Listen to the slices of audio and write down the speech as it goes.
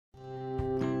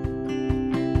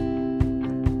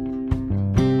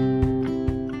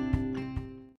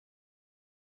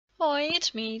Hi,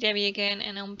 it's me, Debbie again,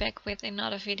 and I'm back with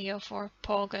another video for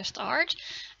pawgustart.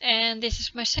 And this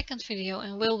is my second video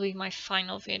and will be my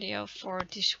final video for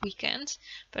this weekend.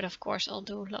 But of course I'll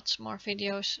do lots more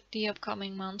videos the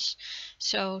upcoming months,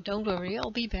 so don't worry, I'll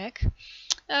be back.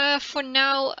 For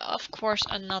now, of course,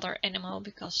 another animal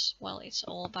because, well, it's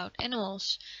all about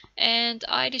animals. And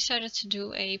I decided to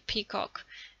do a peacock.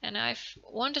 And I've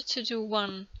wanted to do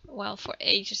one, well, for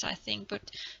ages I think, but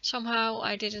somehow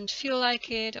I didn't feel like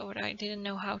it or I didn't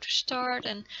know how to start.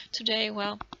 And today,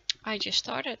 well, I just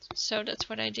started, so that's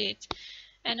what I did.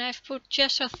 And I've put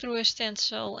gesso through a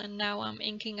stencil and now I'm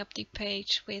inking up the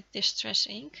page with distress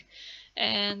ink.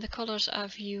 And the colors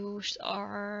I've used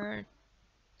are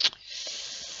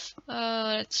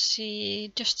let's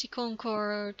see, Dusty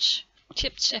Concord,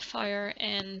 Chipped Sapphire,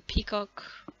 and Peacock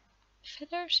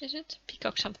Feathers, is it?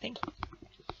 Peacock something,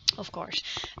 of course.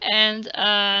 And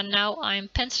now I'm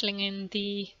penciling in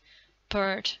the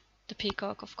bird, the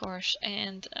peacock, of course,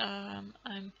 and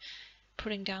I'm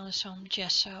putting down some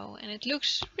gesso. And it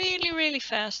looks really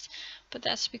fast, but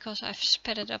that's because I've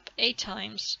sped it up 8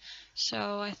 times.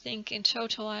 So I think in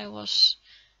total I was,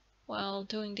 well,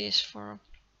 doing this for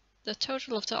the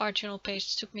total of the art journal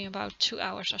page took me about 2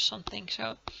 hours or something,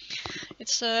 so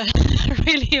it's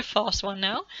really a fast one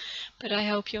now, but I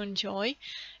hope you enjoy.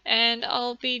 And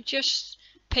I'll be just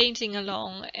painting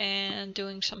along and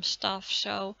doing some stuff,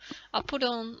 so I'll put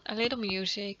on a little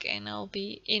music and I'll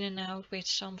be in and out with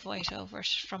some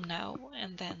voiceovers from now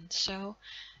and then, so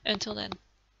until then.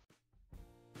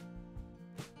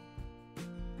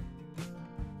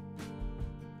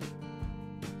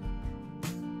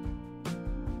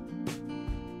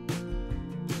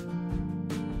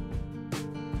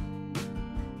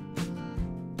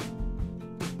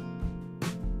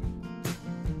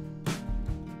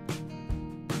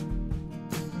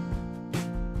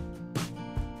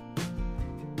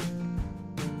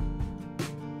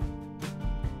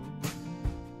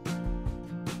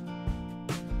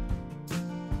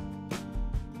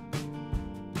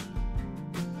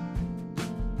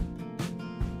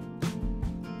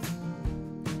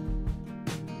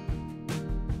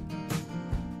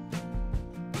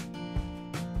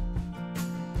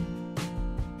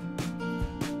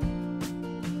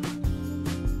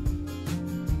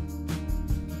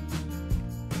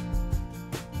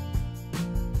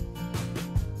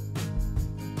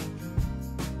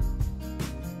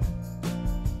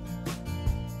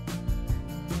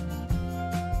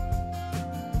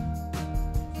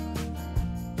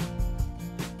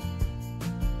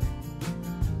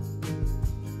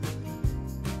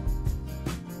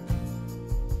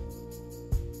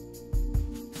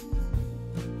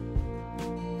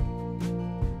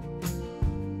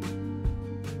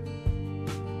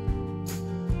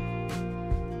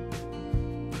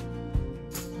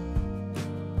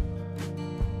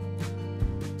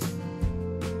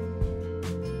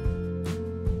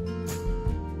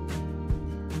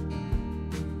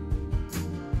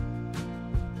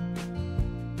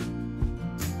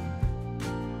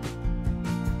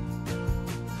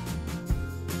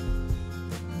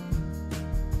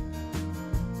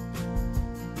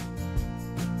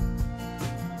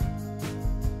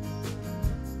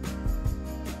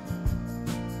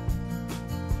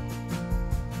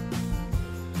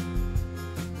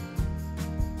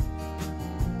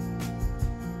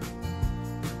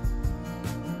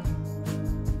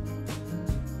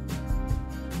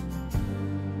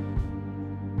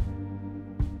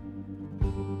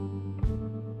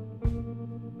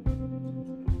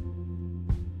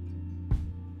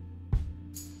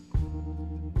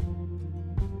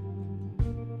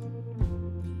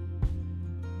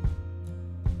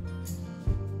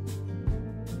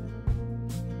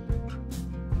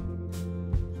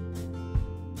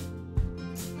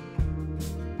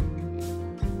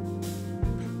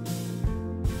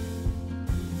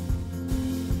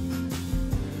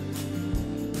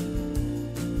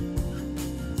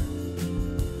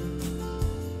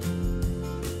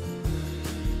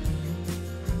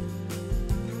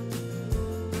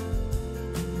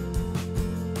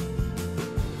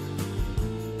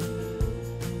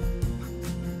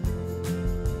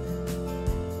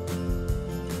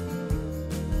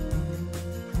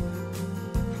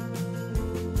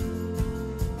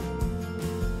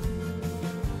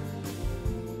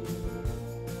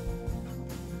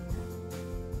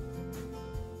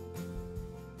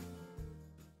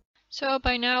 So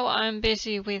by now I'm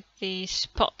busy with the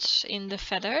spots in the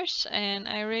feathers and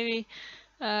I really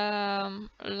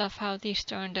love how these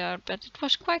turned out, but it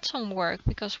was quite some work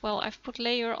because, well, I've put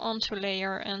layer onto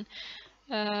layer and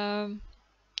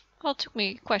Well, it took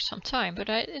me quite some time, but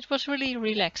it was really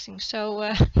relaxing,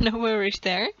 so no worries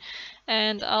there.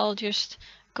 And I'll just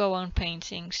go on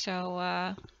painting,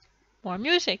 so more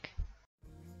music.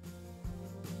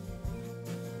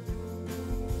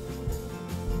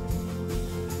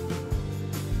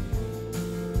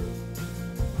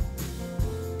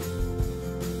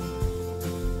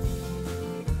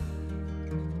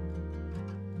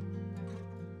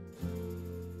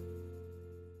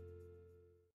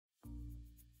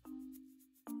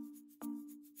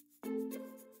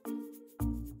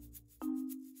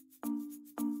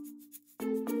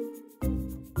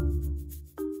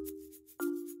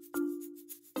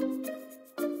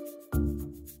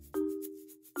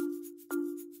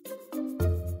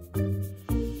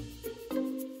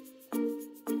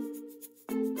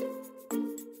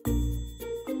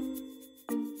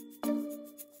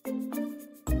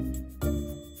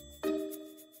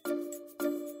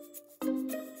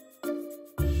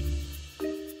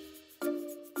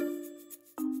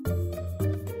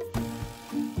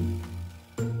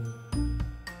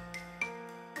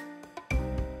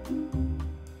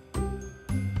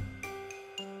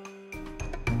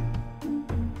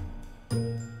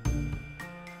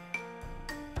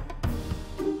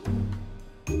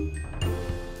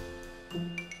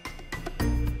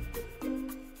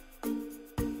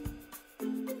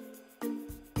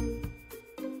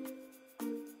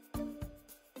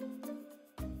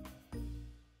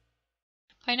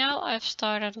 By now I've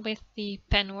started with the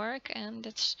pen work, and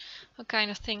that's a kind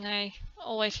of thing I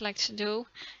always like to do,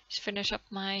 is finish up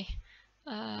my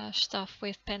stuff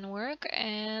with pen work,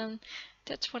 and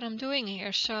that's what I'm doing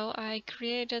here. So I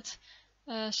created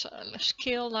a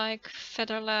scale-like,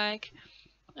 feather-like,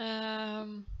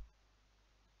 well,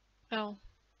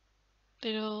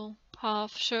 little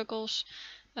half circles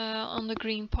on the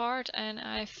green part, and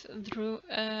I've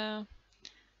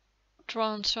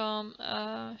drawn some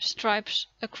stripes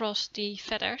across the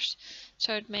feathers,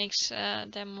 so it makes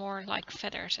them more like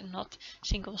feathers and not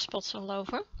single spots all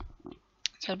over.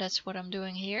 So that's what I'm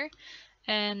doing here.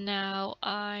 And now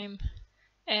I'm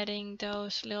adding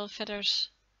those little feathers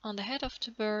on the head of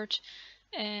the bird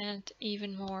and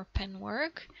even more pen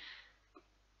work.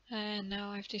 And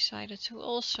now I've decided to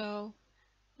also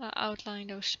outline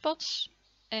those spots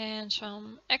and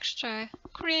some extra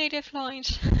creative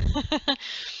lines.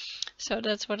 So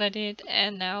that's what I did,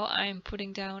 and now I'm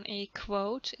putting down a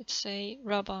quote. It's a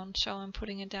rub-on, so I'm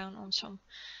putting it down on some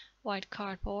white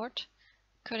cardboard,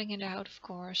 cutting it out of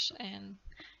course, and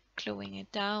gluing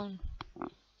it down.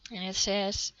 And it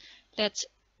says, let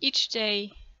each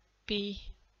day be...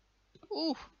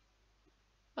 Ooh!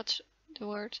 What's the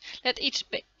word? Let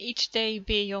each day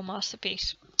be your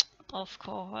masterpiece. Of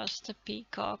course, the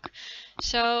peacock.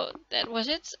 So that was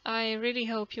it. I really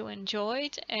hope you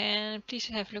enjoyed, and please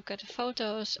have a look at the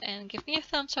photos and give me a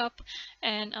thumbs up,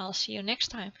 and I'll see you next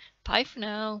time. Bye for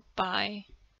now. Bye.